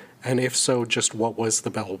 and if so, just what was the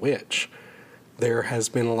Bell Witch. There has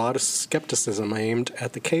been a lot of skepticism aimed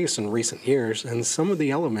at the case in recent years, and some of the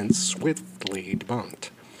elements swiftly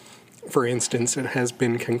debunked. For instance, it has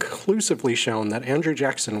been conclusively shown that Andrew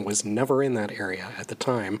Jackson was never in that area at the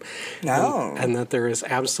time, and that there is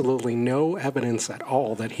absolutely no evidence at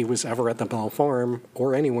all that he was ever at the Bell Farm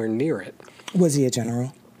or anywhere near it. Was he a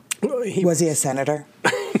general? Was he a senator?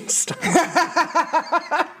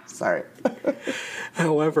 Sorry.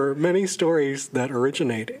 However, many stories that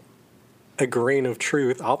originate a grain of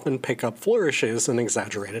truth often pick up flourishes and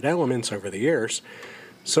exaggerated elements over the years.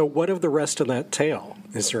 So what of the rest of that tale?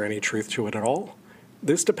 Is there any truth to it at all?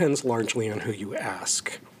 This depends largely on who you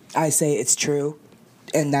ask. I say it's true.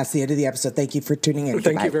 And that's the end of the episode. Thank you for tuning in.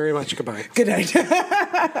 Thank you very much. Goodbye. Good night.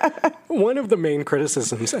 One of the main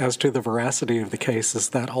criticisms as to the veracity of the case is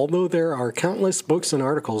that although there are countless books and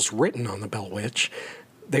articles written on the Bell Witch,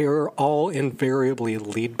 they are all invariably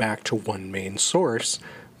lead back to one main source,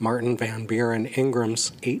 Martin Van Buren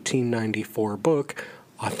Ingram's 1894 book,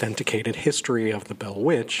 Authenticated History of the Bell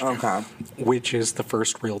Witch, which is the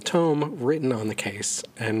first real tome written on the case,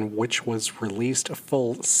 and which was released a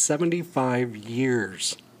full 75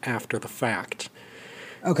 years after the fact.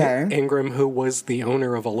 Okay. Ingram, who was the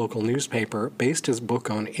owner of a local newspaper, based his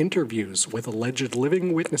book on interviews with alleged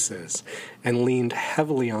living witnesses and leaned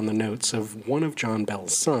heavily on the notes of one of John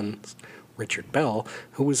Bell's sons, Richard Bell,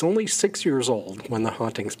 who was only 6 years old when the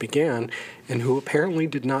hauntings began and who apparently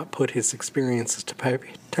did not put his experiences to paper.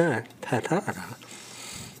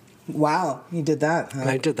 Wow, you did that, huh?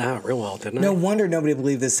 I did that real well, didn't I? No wonder nobody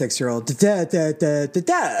believed this 6-year-old.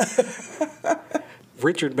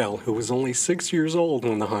 Richard Bell, who was only 6 years old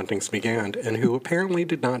when the hauntings began, and who apparently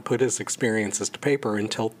did not put his experiences to paper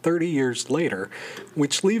until 30 years later,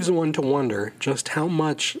 which leaves one to wonder just how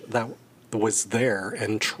much that was there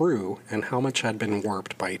and true, and how much had been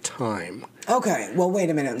warped by time. Okay, well, wait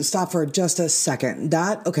a minute. Stop for just a second.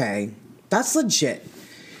 That's legit.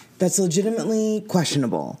 That's legitimately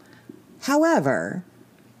questionable. However,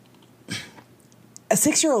 a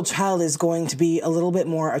 6-year-old child is going to be a little bit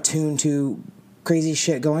more attuned to crazy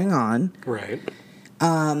shit going on. Right.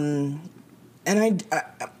 And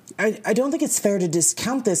I don't think it's fair to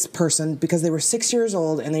discount this person because they were 6 years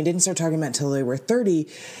old and they didn't start talking about it until they were 30.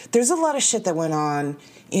 There's a lot of shit that went on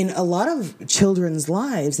in a lot of children's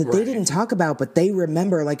lives that they didn't talk about, but they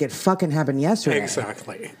remember like it fucking happened yesterday.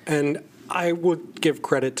 Exactly. And I would give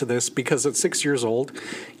credit to this because at 6 years old,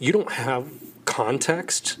 you don't have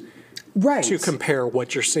context to compare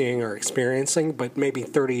what you're seeing or experiencing, but maybe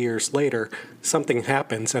 30 years later, something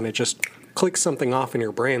happens and it just clicks something off in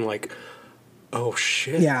your brain like, oh,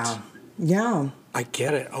 shit. Yeah. I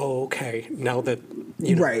get it. Oh, okay. Now that,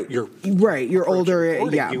 you're older,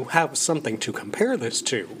 40, yeah. You have something to compare this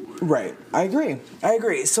to. Right. I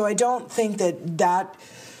agree. So I don't think that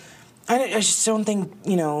I just don't think,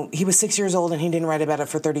 he was 6 years old and he didn't write about it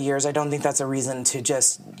for 30 years. I don't think that's a reason to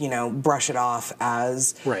just, brush it off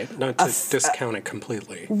as... Right, not to discount it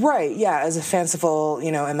completely. Right, yeah, as a fanciful,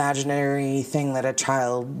 imaginary thing that a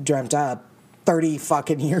child dreamt up 30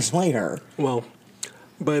 fucking years later. Well,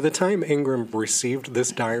 by the time Ingram received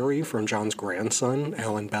this diary from John's grandson,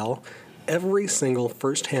 Alan Bell, every single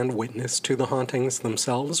first-hand witness to the hauntings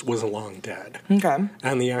themselves was long dead. Okay.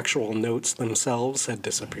 And the actual notes themselves had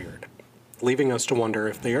disappeared, leaving us to wonder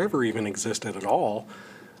if they ever even existed at all,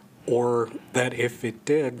 or that if it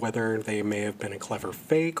did, whether they may have been a clever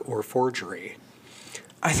fake or forgery.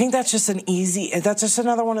 I think that's just that's just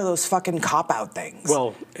another one of those fucking cop-out things.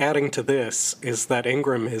 Well, adding to this is that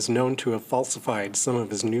Ingram is known to have falsified some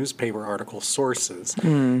of his newspaper article sources,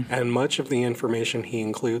 and much of the information he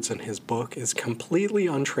includes in his book is completely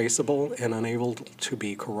untraceable and unable to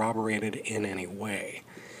be corroborated in any way.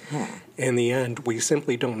 In the end, we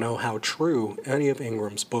simply don't know how true any of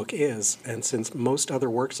Ingram's book is, and since most other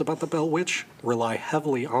works about the Bell Witch rely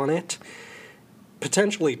heavily on it,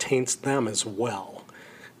 potentially taints them as well.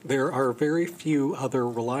 There are very few other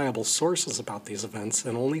reliable sources about these events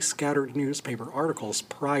and only scattered newspaper articles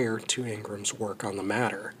prior to Ingram's work on the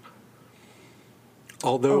matter.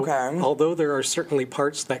 Although there are certainly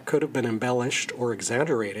parts that could have been embellished or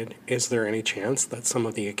exaggerated, is there any chance that some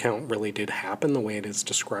of the account really did happen the way it is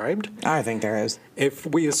described? I think there is. If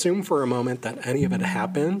we assume for a moment that any of it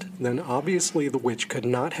happened, then obviously the witch could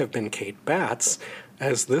not have been Kate Batts,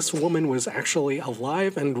 as this woman was actually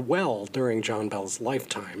alive and well during John Bell's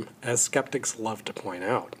lifetime, as skeptics love to point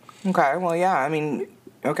out. Okay, well, yeah, I mean,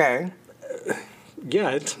 okay.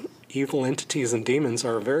 Yet, evil entities and demons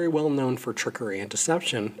are very well known for trickery and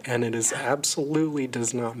deception, and it is absolutely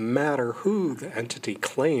does not matter who the entity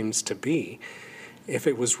claims to be. If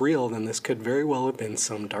it was real, then this could very well have been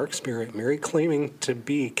some dark spirit merely claiming to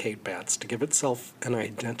be Kate Batts to give itself an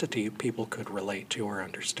identity people could relate to or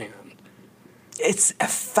understand. It's a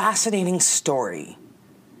fascinating story.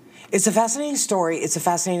 It's a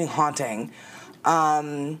fascinating haunting.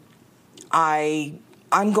 I'm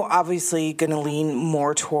obviously going to lean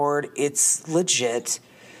more toward it's legit.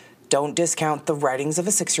 Don't discount the writings of a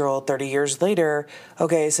 6-year-old 30 years later.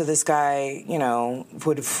 Okay, so this guy,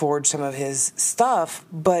 would forge some of his stuff,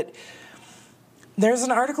 but there's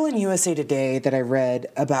an article in USA Today that I read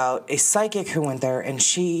about a psychic who went there, and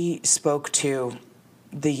she spoke to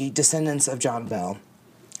the descendants of John Bell.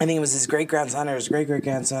 I think it was his great-grandson or his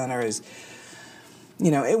great-great-grandson or his...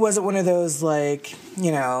 it wasn't one of those,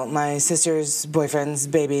 my sister's boyfriend's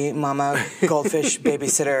baby mama, goldfish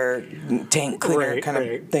babysitter, tank cleaner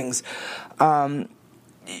of things.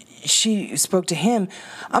 She spoke to him.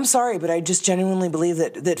 I'm sorry, but I just genuinely believe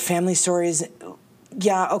that family stories,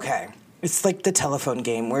 yeah, okay. It's like the telephone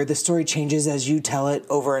game where the story changes as you tell it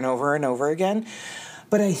over and over and over again.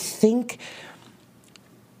 But I think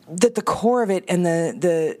that the core of it and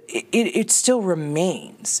it still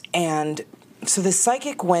remains. And so the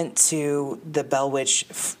psychic went to the Bell Witch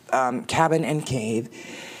cabin and cave,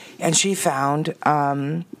 and she found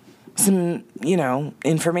some,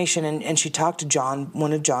 information, and she talked to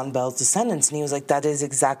one of John Bell's descendants, and he was like, that is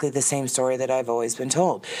exactly the same story that I've always been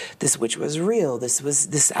told. This witch was real.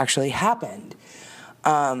 This actually happened.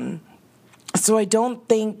 So I don't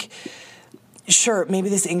think... Sure, maybe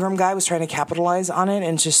this Ingram guy was trying to capitalize on it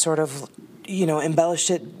and just sort of,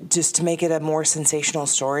 embellished it just to make it a more sensational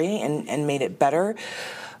story and made it better.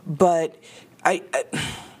 But I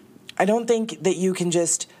don't think that you can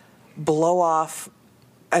just blow off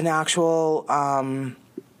an actual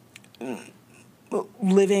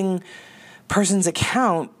living person's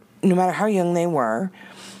account, no matter how young they were.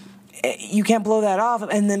 You can't blow that off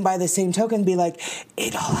and then by the same token be like,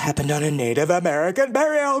 it all happened on a Native American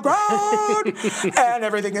burial ground and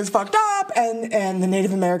everything is fucked up and the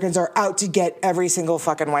Native Americans are out to get every single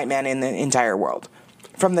fucking white man in the entire world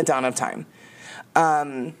from the dawn of time.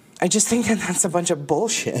 I just think that that's a bunch of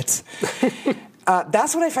bullshit.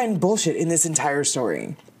 That's what I find bullshit in this entire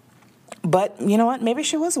story. But you know what? Maybe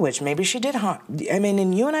she was a witch. Maybe she did haunt. I mean,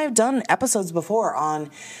 and you and I have done episodes before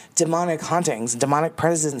on demonic hauntings, demonic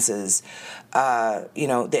presences, the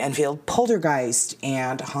Enfield poltergeist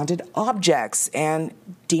and haunted objects. And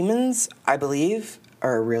demons, I believe,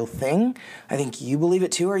 are a real thing. I think you believe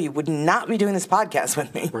it too, or you would not be doing this podcast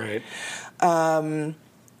with me. Right. I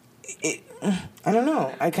don't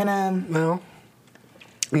know. I kind of... Well,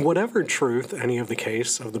 whatever truth any of the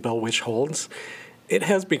case of the Bell Witch holds... It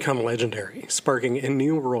has become legendary, sparking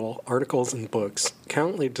innumerable articles and books,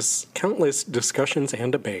 countless discussions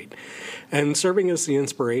and debate, and serving as the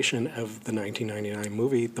inspiration of the 1999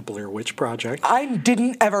 movie The Blair Witch Project. I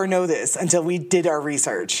didn't ever know this until we did our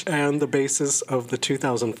research. And the basis of the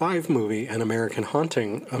 2005 movie An American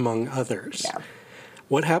Haunting, among others. Yeah.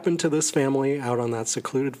 What happened to this family out on that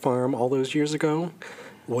secluded farm all those years ago?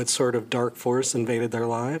 What sort of dark force invaded their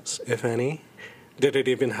lives, if any? Did it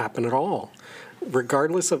even happen at all?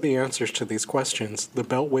 Regardless of the answers to these questions, the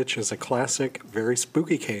Bell Witch is a classic, very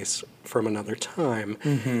spooky case from another time,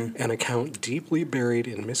 an account deeply buried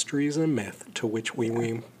in mysteries and myth to which we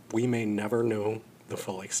may never know the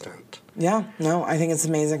full extent. Yeah, no, I think it's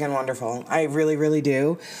amazing and wonderful. I really, really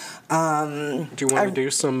do. Do you want to do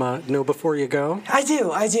some know before you go? I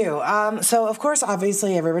do. So, of course,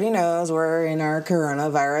 obviously, everybody knows we're in our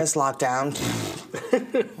coronavirus lockdown.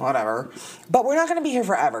 Whatever. But we're not going to be here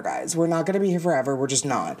forever, guys. We're not going to be here forever. We're just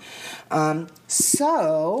not.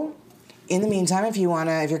 So, in the meantime, if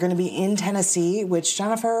you're going to be in Tennessee, which,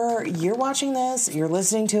 Jennifer, you're watching this, you're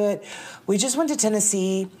listening to it. We just went to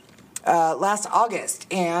Tennessee last August,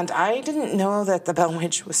 and I didn't know that the Bell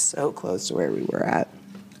Witch was so close to where we were at.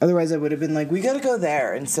 Otherwise, I would have been like, we got to go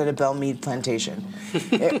there instead of Bell Mead Plantation.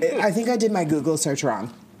 I think I did my Google search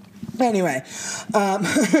wrong. But anyway,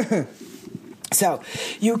 so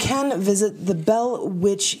you can visit the Bell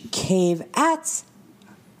Witch Cave at,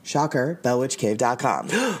 shocker, bellwitchcave.com.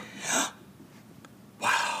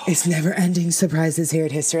 Wow. It's never-ending surprises here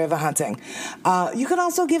at History of a Haunting. You can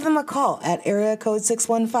also give them a call at area code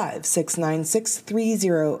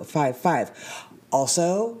 615-696-3055.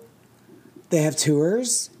 Also, they have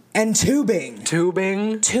tours and tubing.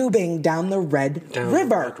 Tubing down the Red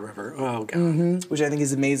River. Oh, God. Mm-hmm. Which I think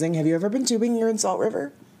is amazing. Have you ever been tubing? You're in Salt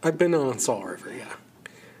River? I've been on Salt River, yeah.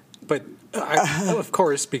 But, of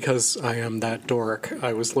course, because I am that dork,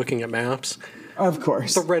 I was looking at maps. Of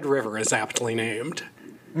course. The Red River is aptly named.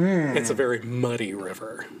 It's a very muddy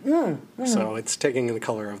river. So it's taking the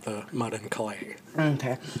color of the mud and clay.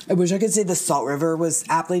 Okay. I wish I could say the Salt River was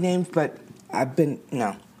aptly named, but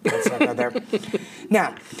no. Let's not go there.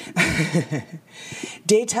 Now,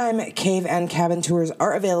 daytime cave and cabin tours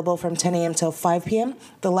are available from 10 a.m. till 5 p.m.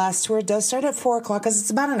 The last tour does start at 4 o'clock because it's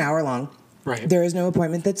about an hour long. Right. There is no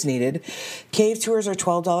appointment that's needed. Cave tours are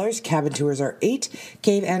 $12. Cabin tours are $8.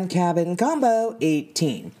 Cave and cabin combo,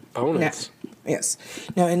 $18. Bonus. Yes.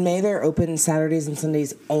 Now, in May, they're open Saturdays and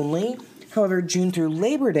Sundays only. However, June through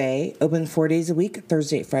Labor Day, open 4 days a week,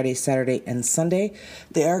 Thursday, Friday, Saturday, and Sunday.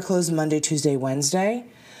 They are closed Monday, Tuesday, Wednesday.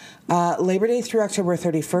 Labor Day through October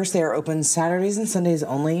 31st, they are open Saturdays and Sundays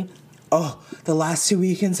only. Oh, the last 2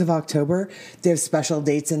 weekends of October, they have special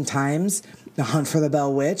dates and times. The Hunt for the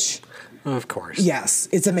Bell Witch. Of course. Yes,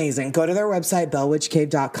 it's amazing. Go to their website,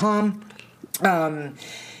 bellwitchcave.com.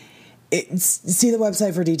 See the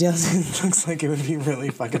website for details. It looks like it would be really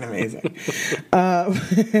fucking amazing. Now,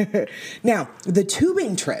 the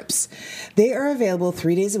tubing trips, they are available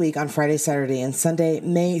 3 days a week on Friday, Saturday, and Sunday,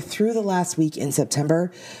 May through the last week in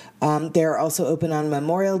September. They are also open on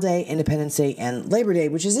Memorial Day, Independence Day, and Labor Day,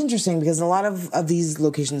 which is interesting because a lot of these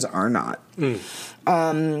locations are not.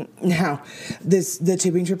 Now, the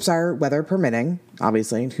tubing trips are weather permitting,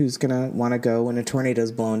 obviously. Who's going to want to go when a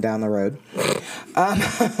tornado's blowing down the road?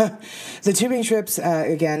 The tubing trips,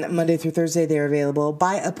 again, Monday through Thursday, they're available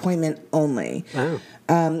by appointment only. Oh.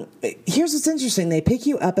 Here's what's interesting. They pick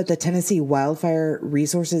you up at the Tennessee Wildfire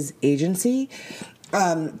Resources Agency.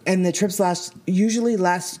 And the trips usually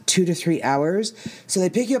last 2 to 3 hours. So they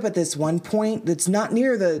pick you up at this one point that's not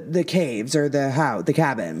near the caves or the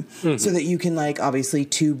cabin, so that you can obviously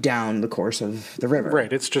tube down the course of the river.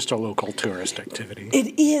 Right, it's just a local tourist activity.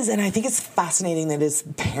 It is, and I think it's fascinating that it's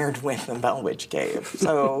paired with the Bell Witch Cave.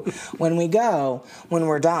 So when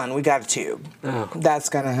we're done, we got to tube. Oh. That's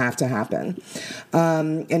going to have to happen.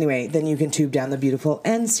 Anyway, then you can tube down the beautiful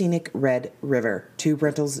and scenic Red River. Tube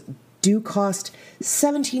rentals do cost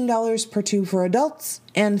 $17 per tube for adults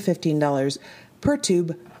and $15 per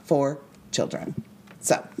tube for children.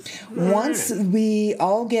 So, once we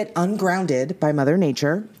all get ungrounded by Mother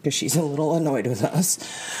Nature, because she's a little annoyed with us,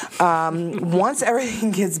 once everything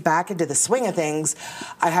gets back into the swing of things,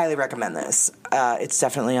 I highly recommend this. It's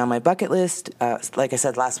definitely on my bucket list. Like I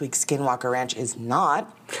said last week, Skinwalker Ranch is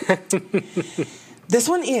not. This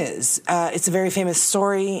one is. It's a very famous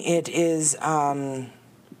story. It is...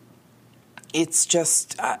 It's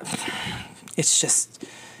just, I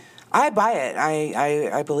buy it.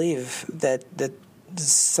 I believe that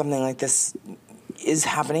something like this is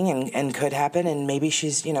happening and could happen, and maybe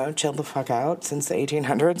she's, chilled the fuck out since the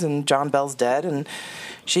 1800s, and John Bell's dead, and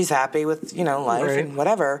she's happy with, life right. and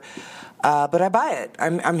whatever. But I buy it.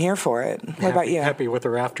 I'm here for it. What about you? Happy with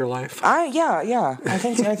her afterlife? Yeah. I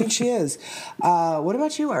think she is. What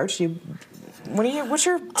about you, Arch? What's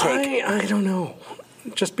your take? I don't know.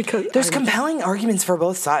 Just because there's compelling arguments for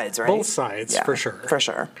both sides, right? Both sides, yeah, for sure. For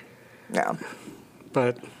sure. Yeah.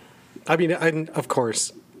 But, of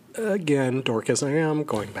course, again, dork as I am,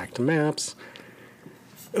 going back to maps,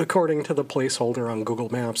 according to the placeholder on Google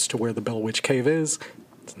Maps to where the Bell Witch Cave is,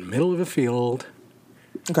 it's in the middle of a field.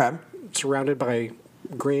 Okay. Surrounded by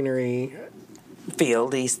greenery.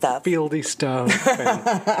 Fieldy stuff.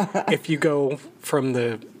 And if you go from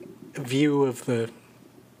the view of the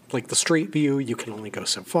like the street view, you can only go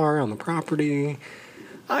so far on the property.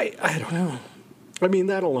 I don't know. I mean,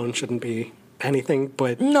 that alone shouldn't be anything,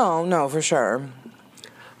 but... No, for sure.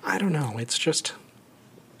 I don't know. It's just...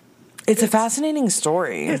 It's a fascinating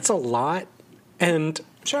story. It's a lot. And...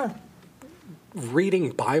 Sure.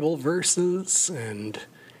 Reading Bible verses and...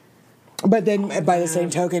 But then, by the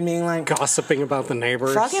same token, being like... Gossiping about the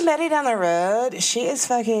neighbors. Fucking Betty down the road, she is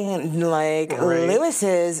fucking, like, Right.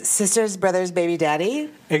 Lewis's sister's brother's baby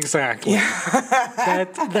daddy. Exactly.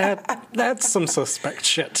 That's some suspect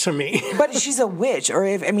shit to me. But she's a witch, or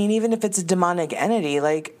even if it's a demonic entity,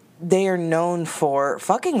 like, they are known for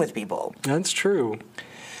fucking with people. That's true.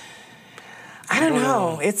 I don't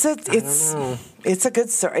know. It's a good story. It's a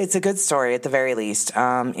good story at the very least.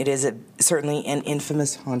 It is certainly an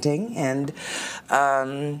infamous haunting, and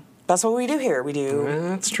that's what we do here. We do.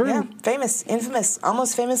 That's true. Yeah, famous, infamous,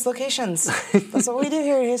 almost famous locations. That's what we do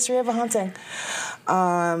here at History of a Haunting.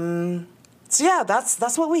 So yeah,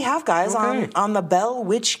 that's what we have, guys, on the Bell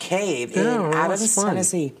Witch Cave in Adams,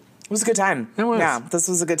 Tennessee. It was a good time. It was. Yeah, this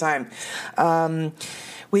was a good time.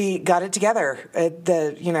 We got it together at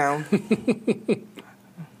the,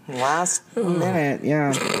 last minute.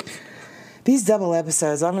 Yeah. These double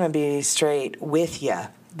episodes, I'm going to be straight with you.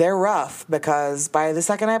 They're rough because by the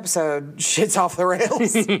second episode, shit's off the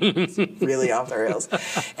rails. It's really off the rails.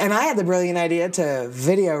 And I had the brilliant idea to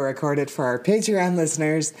video record it for our Patreon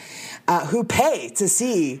listeners who pay to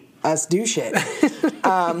see us do shit.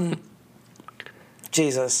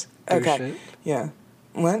 Jesus. Okay. Douche it? Yeah.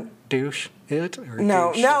 What? Douche it? Or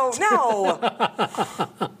No. douche it?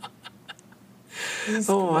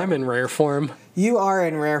 Oh, I'm in rare form. You are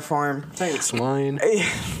in rare form. Thanks, wine.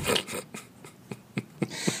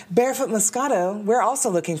 Barefoot Moscato, we're also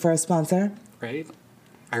looking for a sponsor. Right?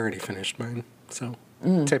 I already finished mine, so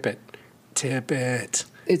tip it. Tip it.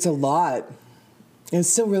 It's a lot. It's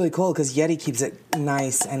still really cool because Yeti keeps it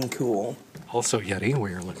nice and cool. Also, Yeti,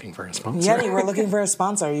 we're looking for a sponsor. Yeti, we're looking for a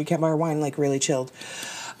sponsor. You kept our wine like really chilled.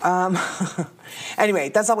 Anyway,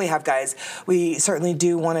 that's all we have, guys. We certainly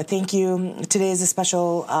do want to thank you. Today is a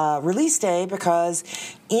special release day because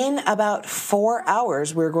in about 4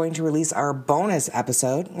 hours, we're going to release our bonus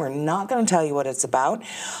episode. We're not going to tell you what it's about,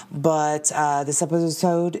 but this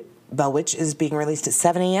episode, Bell Witch, is being released at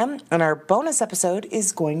 7 a.m., and our bonus episode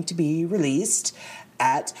is going to be released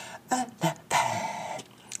at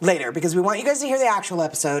later, because we want you guys to hear the actual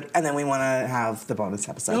episode, and then we want to have the bonus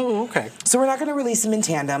episode. Oh, okay. So we're not going to release them in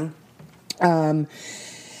tandem.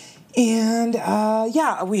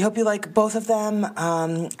 Yeah, we hope you like both of them.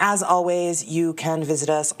 As always, you can visit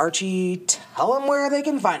us. Archie, tell them where they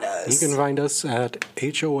can find us. You can find us at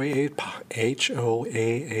HoaH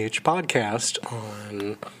Podcast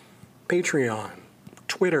on Patreon,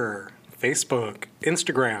 Twitter, Facebook,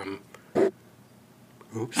 Instagram.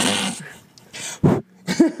 Oops.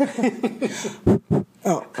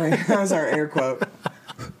 Oh, wait, that was our air quote.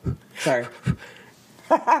 Sorry.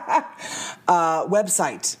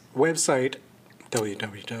 Website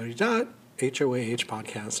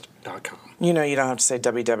www.hoahpodcast.com. You know you don't have to say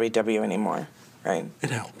www anymore, right? It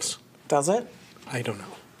helps. Does it? I don't know.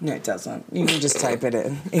 No, it doesn't. You can just type it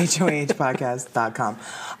in. HoahPodcast.com.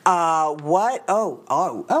 What?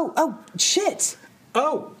 Oh, shit.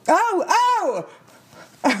 Oh!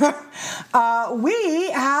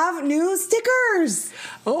 We have new stickers.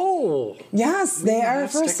 Oh! Yes, they are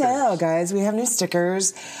for stickers. sale, guys. We have new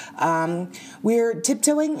stickers. We're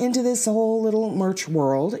tiptoeing into this whole little merch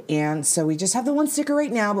world, and so we just have the one sticker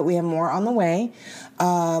right now, but we have more on the way.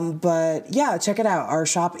 But yeah, check it out. Our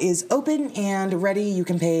shop is open and ready. You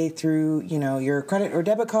can pay through, your credit or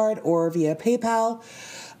debit card or via PayPal.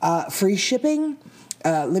 Free shipping.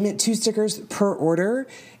 Limit 2 stickers per order.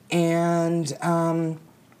 And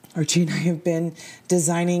Archie and I have been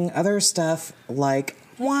designing other stuff like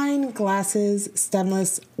wine glasses,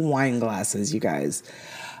 stemless wine glasses, you guys.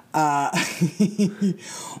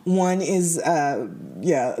 One is,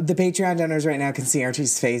 the Patreon donors right now can see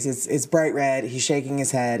Archie's face. It's bright red. He's shaking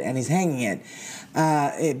his head and he's hanging it,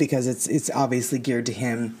 because it's obviously geared to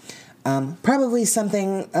him. Probably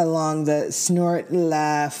something along the snort,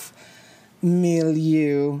 laugh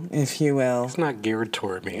milieu, if you will. It's not geared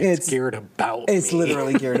toward me. It's geared about me. It's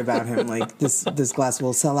literally geared about him. Like this glass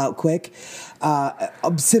will sell out quick,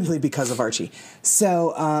 simply because of Archie.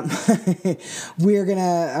 So we're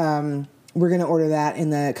gonna order that in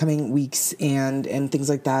the coming weeks and things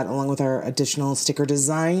like that, along with our additional sticker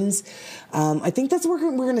designs. I think that's what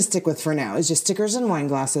we're gonna stick with for now. Is just stickers and wine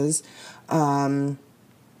glasses.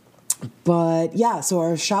 But yeah, so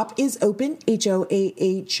our shop is open,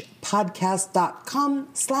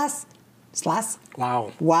 HoahPodcast.com/shop.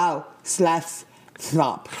 Wow.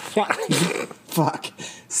 /shop. Fuck.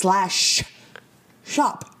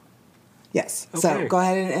 /shop. Yes. Okay. So go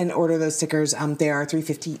ahead and order those stickers. They are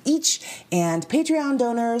 $3.50 each. And Patreon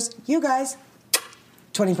donors, you guys,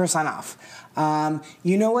 20% off.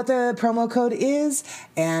 You know what the promo code is,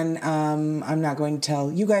 and I'm not going to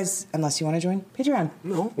tell you guys unless you want to join Patreon.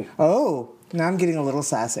 No. Oh, now I'm getting a little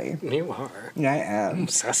sassy. You are. I am.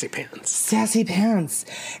 Sassy pants. Sassy pants.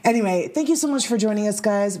 Anyway, thank you so much for joining us,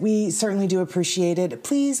 guys. We certainly do appreciate it.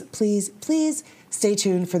 Please, please, please stay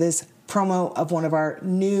tuned for this promo of one of our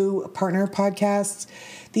new partner podcasts.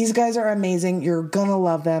 These guys are amazing. You're gonna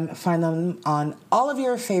love them. Find them on all of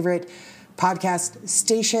your favorite podcast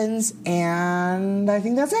stations, and I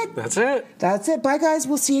think that's it. That's it. Bye, guys.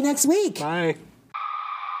 We'll see you next week. Bye.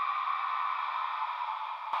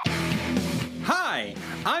 Hi,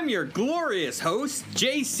 I'm your glorious host,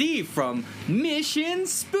 JC from Mission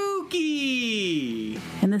Spooky.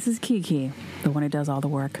 And this is Kiki, the one who does all the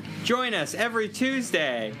work. Join us every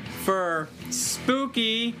Tuesday for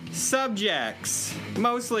spooky subjects,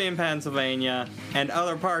 mostly in Pennsylvania and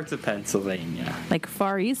other parts of Pennsylvania. Like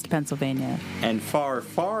Far East Pennsylvania. And far,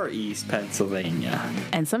 far east Pennsylvania.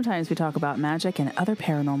 And sometimes we talk about magic and other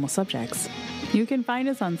paranormal subjects. You can find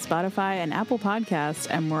us on Spotify and Apple Podcasts,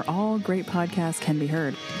 and where all great podcasts can be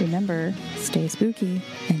heard. Remember, stay spooky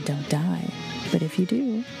and don't die. But if you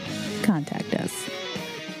do, contact us.